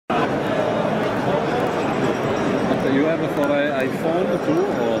You have it for iPhone too,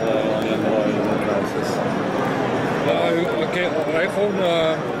 or on Android devices? Okay, iPhone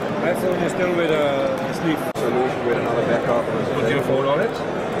is still with a sleeve solution with another backup. Put your phone on it.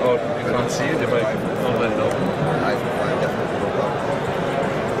 Oh, you can't see it if I don't let it open. iPhone definitely will come.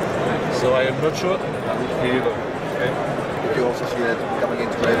 So I am not sure. Here you go. Okay. Did you also see that coming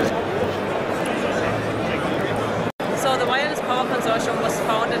integrated? So the Wireless Power Consortium was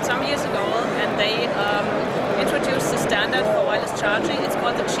founded some years ago, and they introduced the standard for wireless charging. It's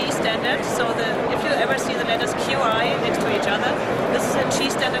called the Qi standard. So if you ever see the letters QI next to each other, this is a Qi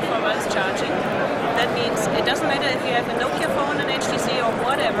standard for wireless charging. That means it doesn't matter if you have a Nokia phone, an HTC or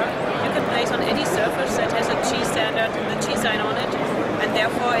whatever, you can place on any surface that has a Qi standard, the Qi sign on it, and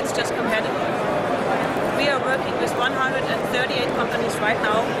therefore it's just compatible. We are working with 138 companies right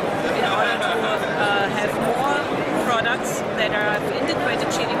now in order to have more products that are integrated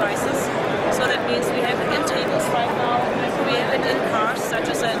Qi devices. So that means we have it in tables right now, we have it in cars such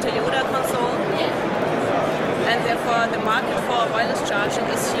as a Toyota console, and therefore the market for wireless charging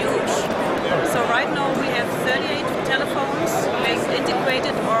is huge. So right now we have 38 telephones with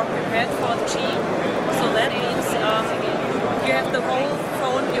integrated or prepared for the Qi. So that means you have the whole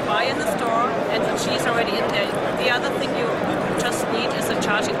phone you buy in the store and the Qi is already in there. The other thing you just need is a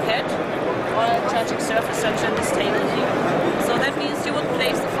charging pad or a charging surface such as this table here. So that means you would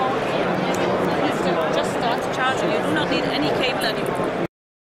place the phone here and it just starts charging. You do not need any cable anymore.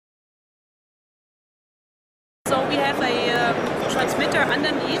 So we have a transmitter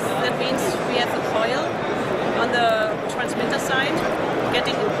underneath. That means we have a coil on the transmitter side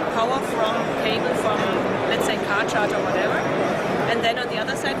getting power from cable from, let's say, car charge or whatever. And then on the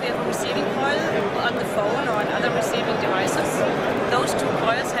other side we have a receiving coil on the phone or on other receiving devices. Those two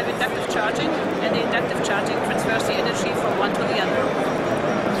coils have inductive charging, and the inductive charging transfers the energy from one to the other.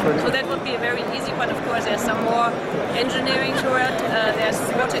 So that would be very easy, but of course there's some more engineering to it, there's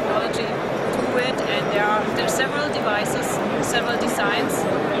more technology to it, and there are several devices, several designs.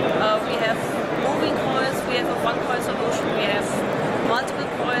 We have moving coils, we have a one-coil solution, we have multiple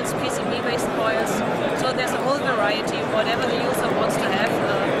coils, PCB-based coils, so there's a whole variety. Whatever the user wants to have,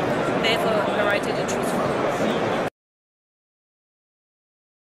 they have a variety to choose from.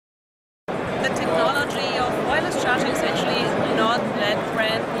 The technology of wireless charging is actually not that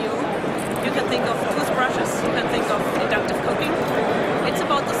brand new. You can think of toothbrushes, you can think of inductive cooking. It's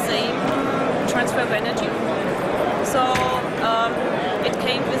about the same transfer of energy. So it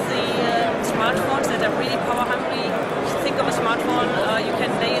came with the smartphones that are really power hungry. Think of a smartphone, you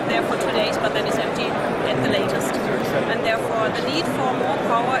can lay it there for 2 days, but then it's empty at the latest. And therefore the need for more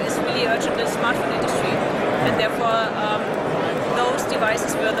power is really urgent in the smartphone industry. And therefore those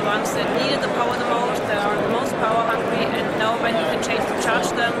devices were the ones that needed the power the most, that are the most power hungry, and now when you can charge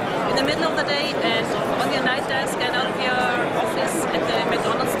them in the middle of the day and on your night desk and out of your office, at the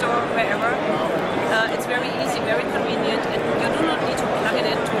McDonald's store, wherever, it's very easy, very convenient, and you do not need to plug it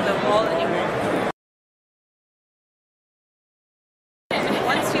into the wall anymore.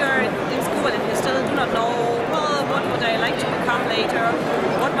 Once you're in school and you still do not know, well, what would I like to become later,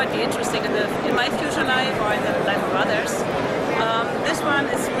 what might be interesting in my future life or in the life of others, this one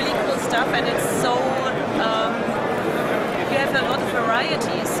is really cool stuff, and it's so, you have a lot of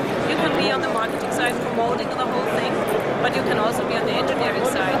varieties. You can be on the marketing side promoting the whole thing, but you can also be on the engineering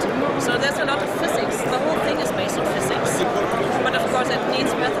side. So there's a lot of physics. The whole thing is based on physics. But of course it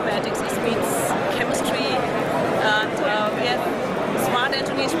needs mathematics, it needs chemistry, and we have smart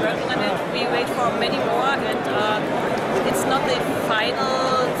engineers working on it. We wait for many more, and it's not the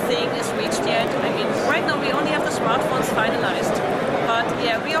final thing is reached yet. I mean, right now we only have the smartphones finalized. But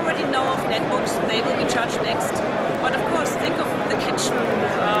yeah, we already know of netbooks, they will be charged next. But of course, think of the kitchen,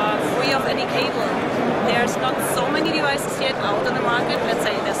 free of any cable. There's not so many devices yet out on the market, let's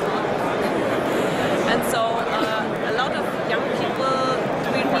say there's not. And so a lot of young people,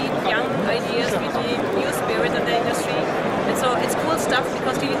 we need young ideas, we need new spirit in the industry. And so it's cool stuff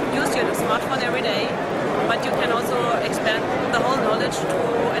because you use your smartphone every day, but you can also expand the whole knowledge to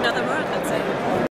another world.